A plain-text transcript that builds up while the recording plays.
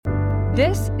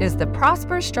This is the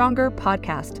Prosper Stronger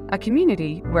podcast, a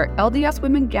community where LDS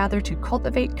women gather to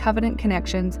cultivate covenant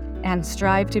connections and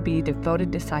strive to be devoted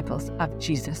disciples of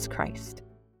Jesus Christ.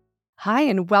 Hi,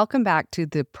 and welcome back to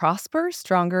the Prosper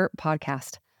Stronger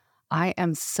podcast. I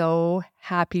am so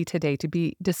happy today to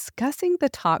be discussing the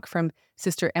talk from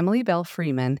Sister Emily Bell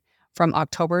Freeman from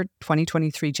October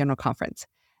 2023 General Conference.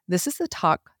 This is the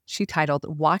talk she titled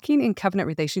Walking in Covenant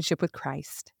Relationship with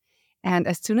Christ. And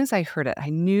as soon as I heard it, I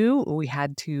knew we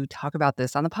had to talk about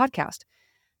this on the podcast,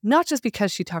 not just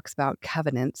because she talks about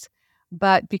covenants,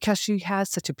 but because she has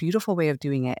such a beautiful way of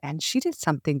doing it. And she did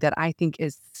something that I think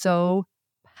is so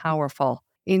powerful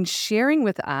in sharing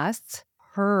with us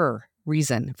her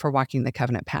reason for walking the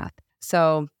covenant path.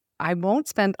 So I won't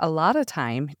spend a lot of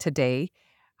time today.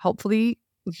 Hopefully,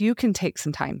 you can take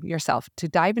some time yourself to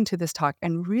dive into this talk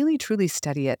and really, truly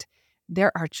study it.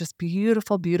 There are just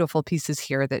beautiful, beautiful pieces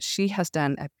here that she has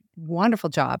done a wonderful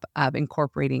job of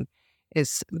incorporating.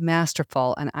 Is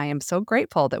masterful, and I am so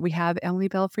grateful that we have Emily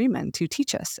Bell Freeman to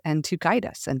teach us and to guide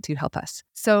us and to help us.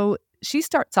 So she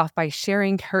starts off by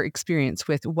sharing her experience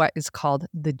with what is called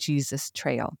the Jesus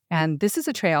Trail. And this is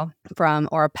a trail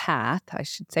or a path, I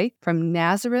should say, from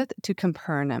Nazareth to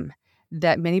Capernaum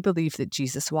that many believe that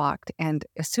Jesus walked. And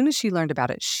as soon as she learned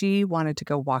about it, she wanted to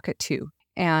go walk it too.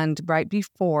 And right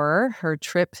before her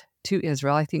trip to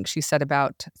Israel, I think she said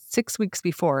about 6 weeks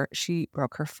before, she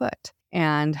broke her foot.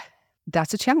 And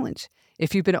that's a challenge.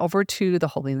 If you've been over to the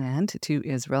Holy Land, to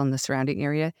Israel and the surrounding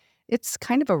area, it's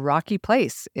kind of a rocky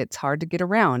place. It's hard to get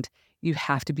around. You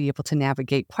have to be able to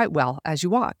navigate quite well as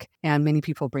you walk. And many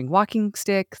people bring walking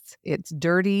sticks. It's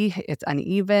dirty. It's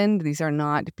uneven. These are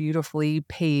not beautifully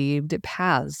paved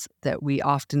paths that we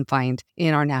often find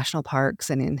in our national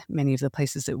parks and in many of the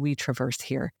places that we traverse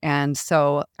here. And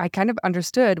so I kind of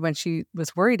understood when she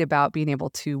was worried about being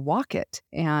able to walk it.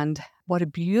 And what a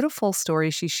beautiful story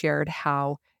she shared,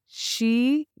 how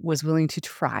she was willing to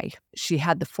try. She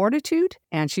had the fortitude,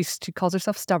 and she calls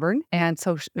herself stubborn. And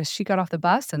so she got off the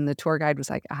bus, and the tour guide was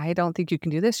like, I don't think you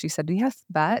can do this. She said, yes,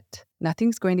 but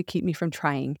nothing's going to keep me from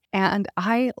trying. And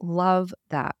I love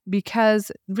that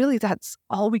because really that's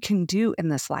all we can do in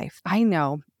this life. I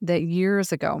know that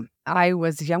years ago, I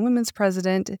was Young Women's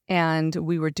president, and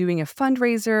we were doing a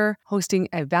fundraiser, hosting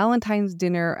a Valentine's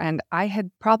dinner, and I had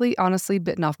probably honestly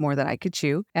bitten off more than I could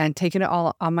chew and taken it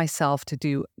all on myself to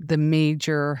do the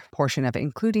major portion of it,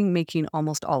 including making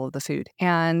almost all of the food.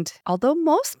 And although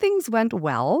most things went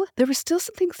well, there were still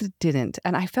some things that didn't,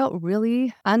 and I felt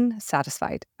really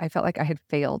unsatisfied. I felt like I had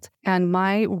failed. And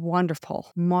my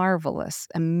wonderful, marvelous,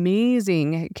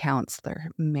 amazing counselor,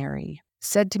 Mary,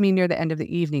 said to me near the end of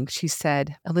the evening, she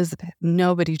said, Elizabeth,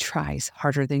 nobody tries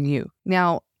harder than you.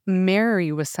 Now,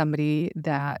 Mary was somebody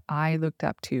that I looked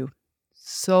up to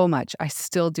so much. I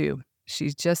still do.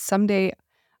 She's just someday,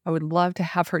 I would love to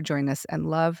have her join us and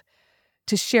love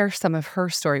to share some of her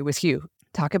story with you.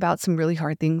 Talk about some really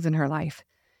hard things in her life.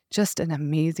 Just an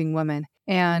amazing woman.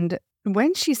 And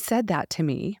when she said that to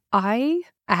me, I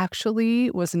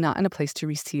actually was not in a place to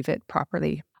receive it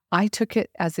properly. I took it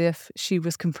as if she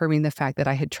was confirming the fact that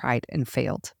I had tried and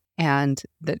failed and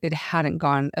that it hadn't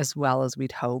gone as well as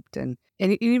we'd hoped. And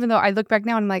even though I look back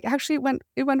now and I'm like, actually,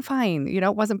 it went fine. You know,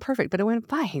 it wasn't perfect, but it went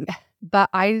fine. But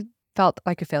I felt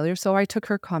like a failure. So I took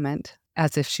her comment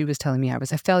as if she was telling me I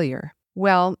was a failure.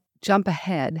 Well, jump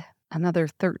ahead another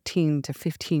 13 to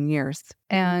 15 years.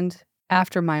 And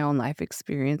after my own life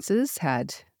experiences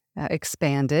had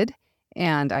expanded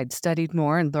and I'd studied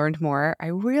more and learned more, I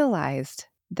realized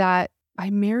that by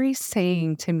Mary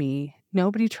saying to me,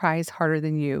 nobody tries harder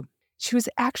than you, she was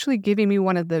actually giving me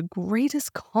one of the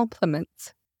greatest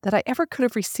compliments that I ever could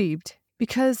have received,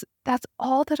 because that's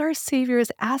all that our Savior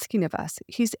is asking of us.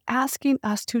 He's asking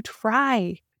us to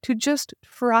try, to just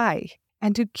try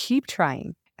and to keep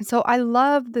trying. And so I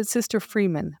love that Sister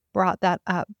Freeman brought that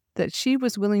up, that she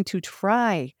was willing to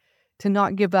try, to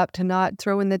not give up, to not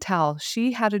throw in the towel.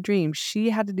 She had a dream. She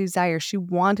had a desire. She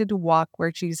wanted to walk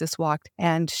where Jesus walked,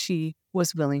 and she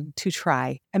was willing to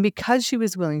try. And because she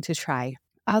was willing to try,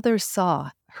 others saw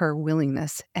her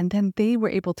willingness, and then they were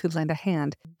able to lend a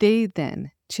hand. They then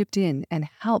chipped in and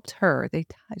helped her.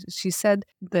 She said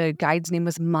the guide's name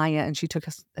was Maya, and she took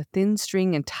a thin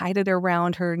string and tied it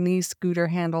around her knee scooter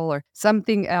handle or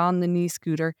something on the knee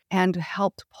scooter and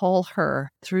helped pull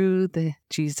her through the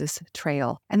Jesus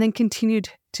Trail, and then continued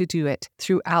to do it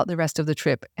throughout the rest of the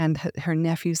trip. And her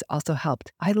nephews also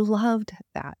helped. I loved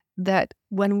that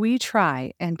when we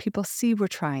try and people see we're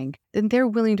trying, then they're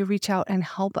willing to reach out and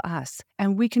help us,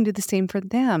 and we can do the same for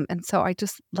them. And so I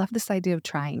just love this idea of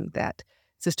trying that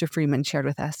Sister Freeman shared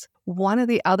with us. One of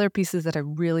the other pieces that I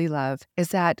really love is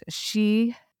that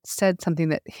she said something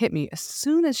that hit me as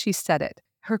soon as she said it.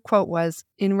 Her quote was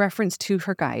in reference to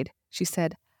her guide. She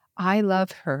said, "I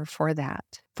love her for that,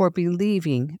 for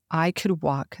believing I could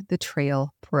walk the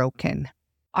trail broken."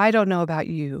 I don't know about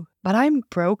you, but I'm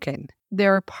broken.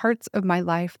 There are parts of my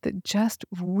life that just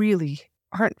really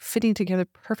aren't fitting together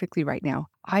perfectly right now.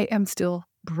 I am still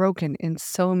broken in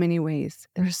so many ways.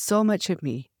 There's so much of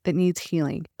me that needs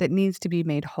healing, that needs to be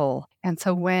made whole. And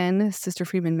so when Sister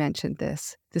Freeman mentioned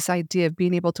this idea of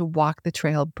being able to walk the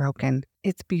trail broken,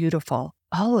 it's beautiful.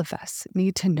 All of us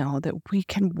need to know that we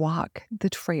can walk the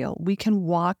trail. We can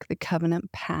walk the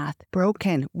covenant path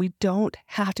broken. We don't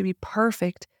have to be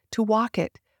perfect to walk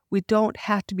it. We don't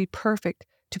have to be perfect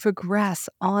to progress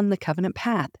on the covenant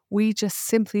path. We just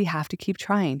simply have to keep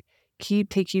trying, keep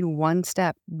taking one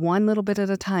step, one little bit at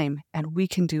a time, and we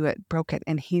can do it broken.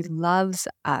 And He loves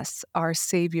us. Our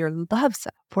Savior loves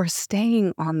us for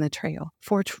staying on the trail,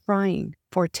 for trying,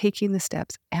 for taking the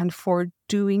steps, and for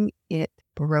doing it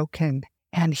broken.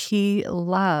 And He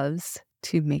loves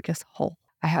to make us whole.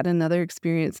 I had another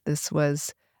experience. This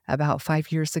was about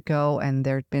 5 years ago, and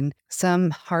there'd been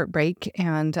some heartbreak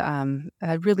and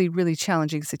a really, really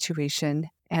challenging situation.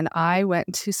 And I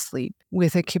went to sleep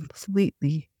with a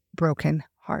completely broken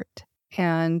heart.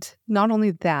 And not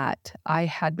only that, I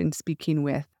had been speaking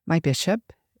with my bishop.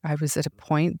 I was at a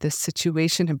point, this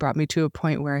situation had brought me to a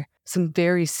point where some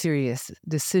very serious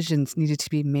decisions needed to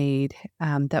be made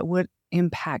that would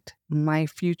impact my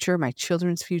future, my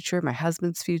children's future, my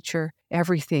husband's future,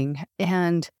 everything.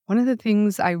 And one of the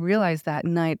things I realized that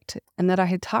night and that I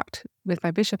had talked with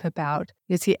my bishop about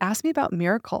is he asked me about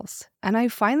miracles. And I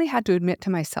finally had to admit to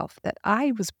myself that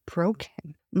I was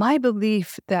broken. My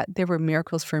belief that there were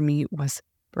miracles for me was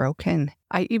broken.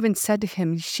 I even said to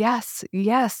him, yes,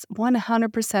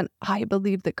 100%. I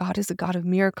believe that God is a God of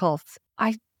miracles.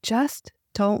 I just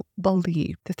don't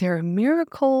believe that there are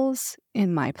miracles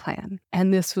in my plan.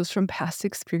 And this was from past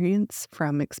experience,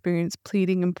 from experience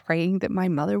pleading and praying that my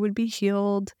mother would be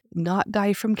healed, not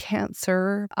die from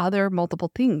cancer, other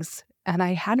multiple things. And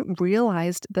I hadn't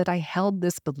realized that I held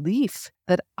this belief,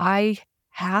 that I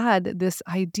had this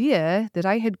idea, that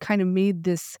I had kind of made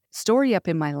this story up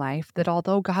in my life that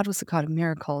although God was a God of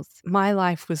miracles, my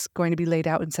life was going to be laid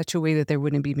out in such a way that there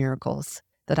wouldn't be miracles.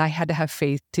 That I had to have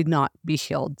faith to not be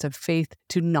healed, to faith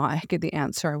to not get the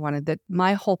answer I wanted, that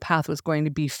my whole path was going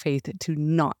to be faith to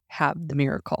not have the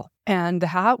miracle. And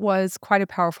that was quite a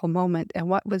powerful moment. And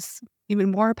what was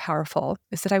even more powerful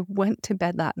is that I went to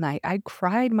bed that night. I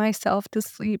cried myself to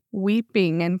sleep,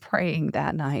 weeping and praying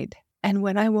that night. And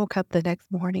when I woke up the next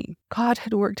morning, God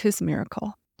had worked His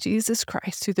miracle. Jesus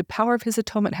Christ, through the power of His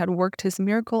atonement, had worked His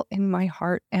miracle in my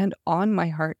heart and on my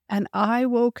heart. And I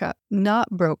woke up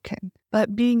not broken,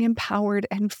 but being empowered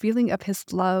and feeling of His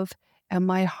love, and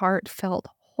my heart felt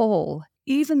whole,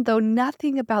 even though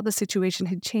nothing about the situation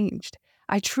had changed.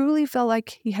 I truly felt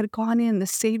like He had gone in, the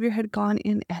Savior had gone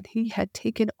in, and He had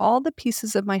taken all the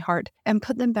pieces of my heart and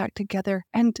put them back together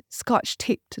and Scotch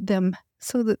taped them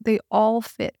so that they all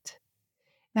fit.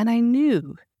 And I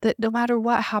knew that no matter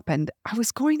what happened, I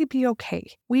was going to be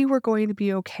okay. We were going to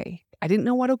be okay. I didn't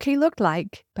know what okay looked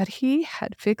like, but He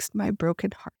had fixed my broken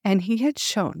heart. And He had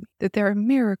shown me that there are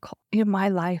miracles in my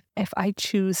life if I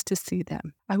choose to see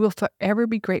them. I will forever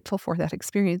be grateful for that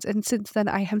experience. And since then,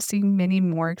 I have seen many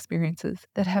more experiences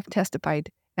that have testified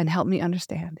and helped me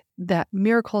understand that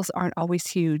miracles aren't always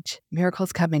huge.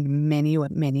 Miracles come in many,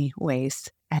 many ways.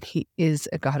 And He is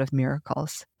a God of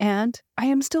miracles. And I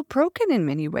am still broken in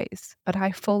many ways, but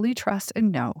I fully trust and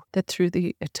know that through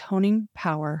the atoning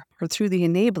power or through the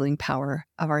enabling power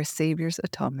of our Savior's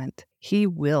atonement, He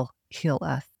will heal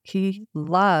us. He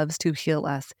loves to heal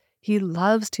us. He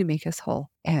loves to make us whole,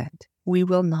 and we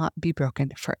will not be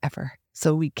broken forever.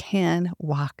 So we can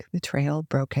walk the trail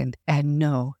broken and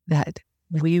know that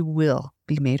we will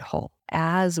be made whole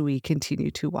as we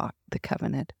continue to walk the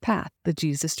covenant path, the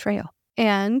Jesus trail.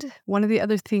 And one of the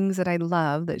other things that I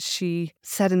love that she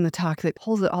said in the talk that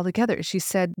pulls it all together, she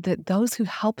said that those who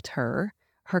helped her,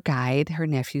 her guide, her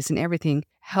nephews and everything,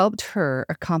 helped her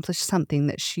accomplish something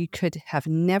that she could have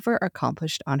never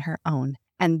accomplished on her own.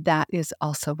 And that is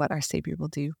also what our Savior will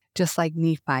do. Just like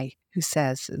Nephi, who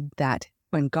says that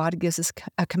when God gives us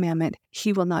a commandment,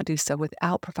 He will not do so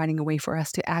without providing a way for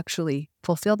us to actually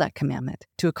fulfill that commandment,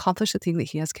 to accomplish the thing that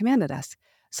He has commanded us.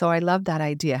 So I love that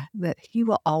idea that He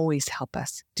will always help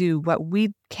us do what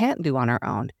we can't do on our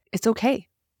own. It's okay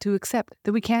to accept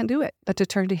that we can't do it, but to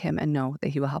turn to Him and know that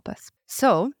He will help us.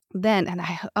 So then, and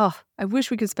I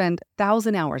wish we could spend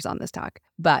 1,000 hours on this talk,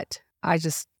 but I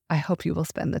hope you will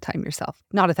spend the time yourself.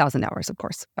 Not 1,000 hours, of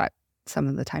course, but some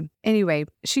of the time. Anyway,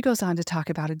 she goes on to talk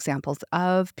about examples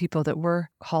of people that were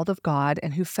called of God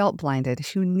and who felt blinded,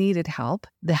 who needed help,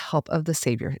 the help of the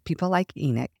Savior, people like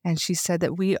Enoch. And she said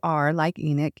that we are, like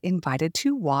Enoch, invited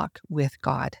to walk with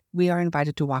God. We are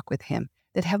invited to walk with Him,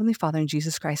 that Heavenly Father and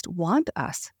Jesus Christ want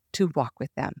us to walk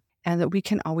with them, and that we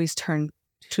can always turn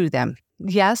to them.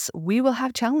 Yes, we will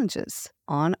have challenges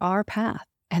on our path,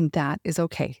 and that is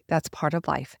okay. That's part of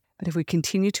life. But if we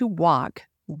continue to walk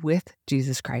with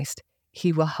Jesus Christ,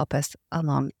 He will help us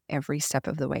along every step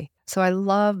of the way. So I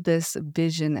love this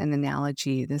vision and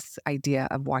analogy, this idea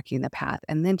of walking the path.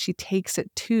 And then she takes it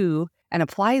to and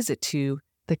applies it to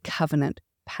the covenant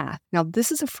path. Now,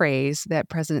 this is a phrase that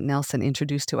President Nelson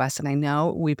introduced to us, and I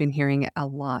know we've been hearing it a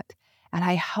lot. And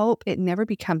I hope it never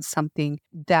becomes something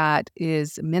that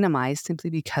is minimized simply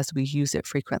because we use it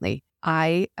frequently.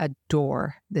 I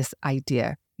adore this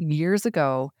idea. Years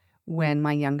ago, when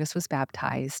my youngest was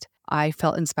baptized, I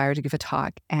felt inspired to give a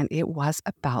talk, and it was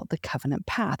about the covenant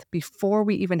path before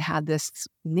we even had this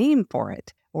name for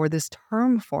it or this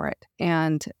term for it.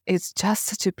 And it's just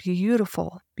such a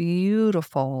beautiful,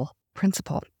 beautiful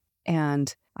principle.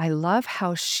 And I love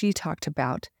how she talked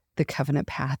about the covenant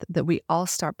path, that we all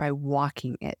start by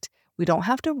walking it. We don't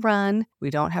have to run. We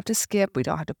don't have to skip. We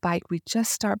don't have to bike. We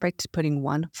just start by putting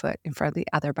one foot in front of the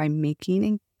other, by making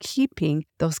and keeping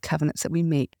those covenants that we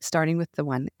make, starting with the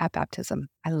one at baptism.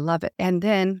 I love it. And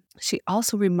then she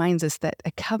also reminds us that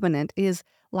a covenant is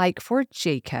like for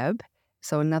Jacob.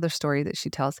 So another story that she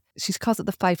tells, she calls it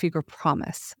the 5-figure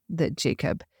promise that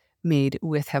Jacob made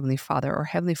with Heavenly Father, or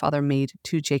Heavenly Father made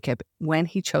to Jacob when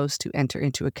he chose to enter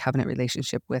into a covenant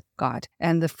relationship with God.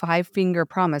 And the 5-finger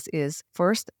promise is,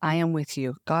 first, I am with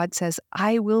you. God says,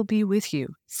 I will be with you.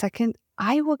 Second,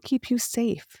 I will keep you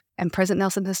safe. And President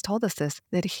Nelson has told us this,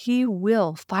 that He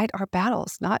will fight our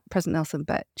battles. Not President Nelson,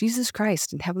 but Jesus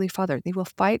Christ and Heavenly Father. They will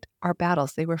fight our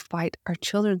battles. They will fight our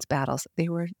children's battles. They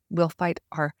will fight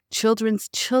our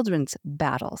children's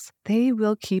battles. They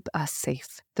will keep us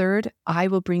safe. Third, I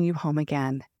will bring you home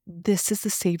again. This is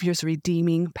the Savior's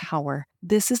redeeming power.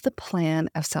 This is the plan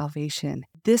of salvation.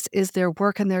 This is their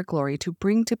work and their glory to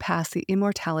bring to pass the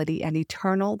immortality and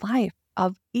eternal life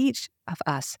of each of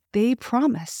us. They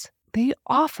promise. They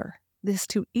offer this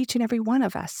to each and every one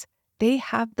of us. They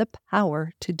have the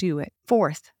power to do it.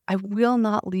 Fourth, I will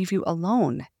not leave you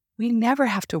alone. We never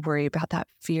have to worry about that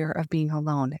fear of being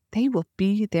alone. They will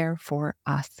be there for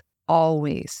us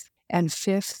always. And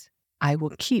fifth, I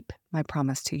will keep my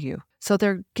promise to you. So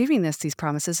they're giving us these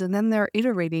promises, and then they're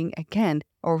iterating again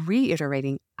or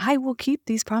reiterating, I will keep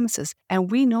these promises. And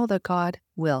we know that God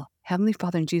will. Heavenly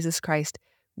Father and Jesus Christ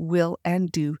will and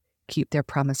do keep their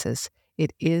promises.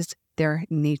 It is their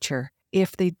nature.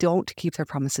 If they don't keep their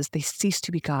promises, they cease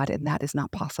to be God, and that is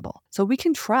not possible. So we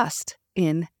can trust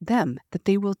in them that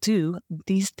they will do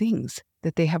these things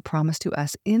that they have promised to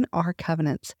us in our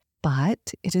covenants. But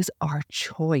it is our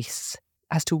choice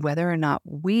as to whether or not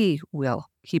we will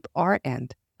keep our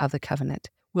end of the covenant.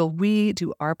 Will we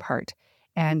do our part?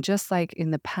 And just like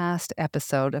in the past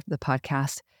episode of the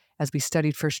podcast, as we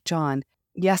studied 1 John,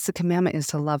 yes, the commandment is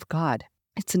to love God.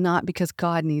 It's not because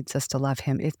God needs us to love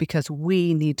Him. It's because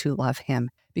we need to love Him.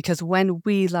 Because when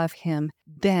we love Him,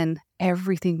 then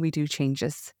everything we do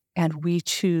changes. And we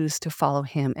choose to follow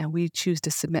Him. And we choose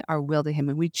to submit our will to Him.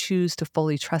 And we choose to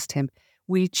fully trust Him.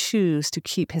 We choose to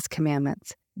keep His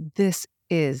commandments. This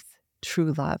is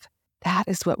true love. That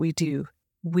is what we do.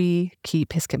 We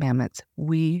keep His commandments.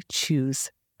 We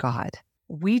choose God.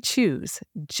 We choose,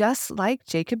 just like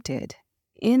Jacob did,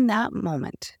 in that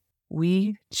moment,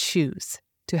 we choose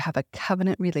to have a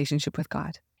covenant relationship with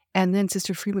God. And then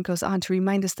Sister Freeman goes on to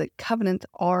remind us that covenants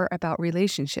are about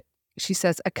relationship. She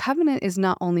says, a covenant is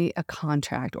not only a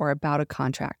contract or about a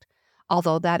contract,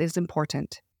 although that is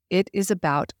important. It is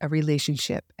about a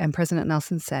relationship. And President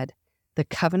Nelson said, the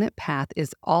covenant path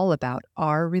is all about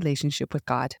our relationship with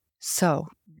God. So,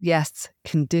 yes,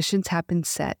 conditions have been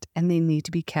set and they need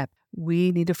to be kept.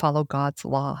 We need to follow God's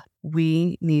law.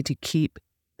 We need to keep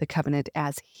the covenant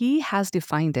as He has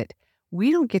defined it.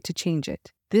 We don't get to change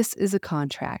it. This is a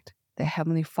contract that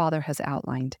Heavenly Father has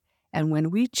outlined. And when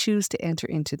we choose to enter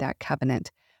into that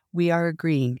covenant, we are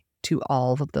agreeing to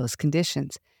all of those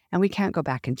conditions. And we can't go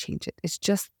back and change it. It's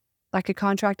just like a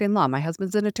contract in law. My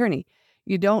husband's an attorney.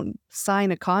 You don't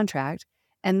sign a contract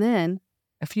and then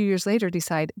a few years later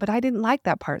decide, but I didn't like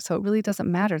that part, so it really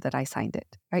doesn't matter that I signed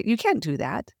it. Right? You can't do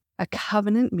that. A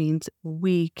covenant means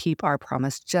we keep our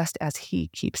promise just as He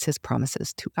keeps His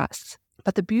promises to us.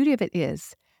 But the beauty of it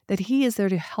is that He is there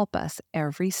to help us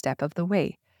every step of the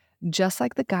way. Just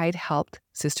like the guide helped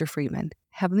Sister Freeman,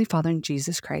 Heavenly Father and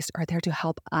Jesus Christ are there to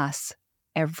help us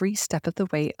every step of the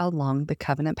way along the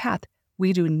covenant path.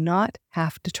 We do not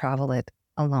have to travel it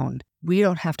alone. We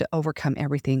don't have to overcome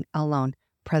everything alone.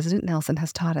 President Nelson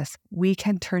has taught us we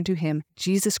can turn to him.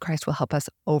 Jesus Christ will help us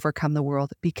overcome the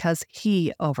world because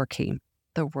he overcame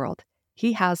the world.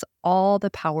 He has all the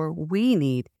power we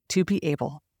need to be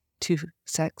able to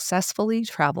successfully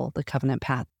travel the covenant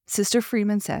path. Sister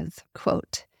Freeman says,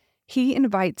 quote, he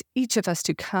invites each of us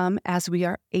to come as we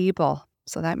are able,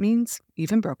 so that means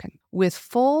even broken, with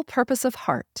full purpose of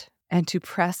heart, and to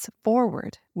press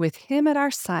forward with him at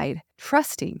our side,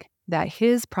 trusting that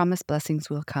his promised blessings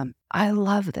will come. I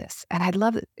love this. And I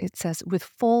love it. It says with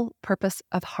full purpose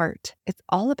of heart. It's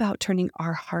all about turning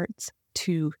our hearts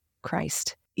to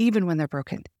Christ, even when they're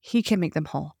broken. He can make them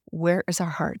whole. Where is our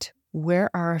heart? Where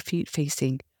are our feet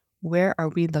facing? Where are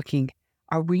we looking?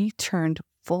 Are we turned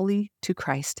fully to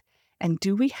Christ? And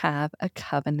do we have a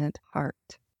covenant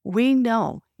heart? We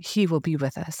know he will be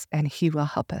with us and he will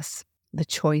help us. The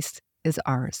choice is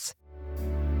ours.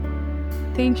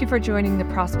 Thank you for joining the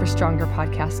Prosper Stronger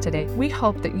podcast today. We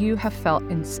hope that you have felt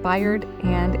inspired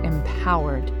and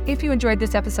empowered. If you enjoyed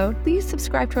this episode, please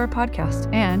subscribe to our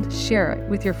podcast and share it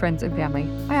with your friends and family.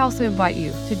 I also invite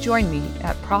you to join me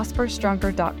at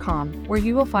prosperstronger.com, where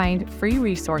you will find free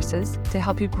resources to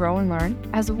help you grow and learn,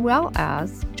 as well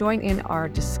as join in our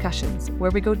discussions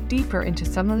where we go deeper into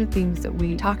some of the things that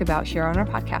we talk about here on our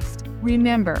podcast.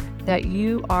 Remember that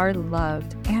you are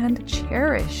loved and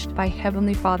cherished by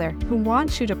Heavenly Father, who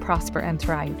wants you to prosper and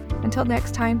thrive. Until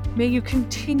next time, may you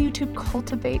continue to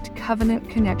cultivate covenant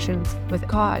connections with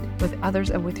God, with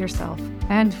others, and with yourself,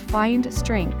 and find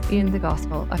strength in the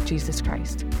gospel of Jesus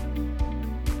Christ.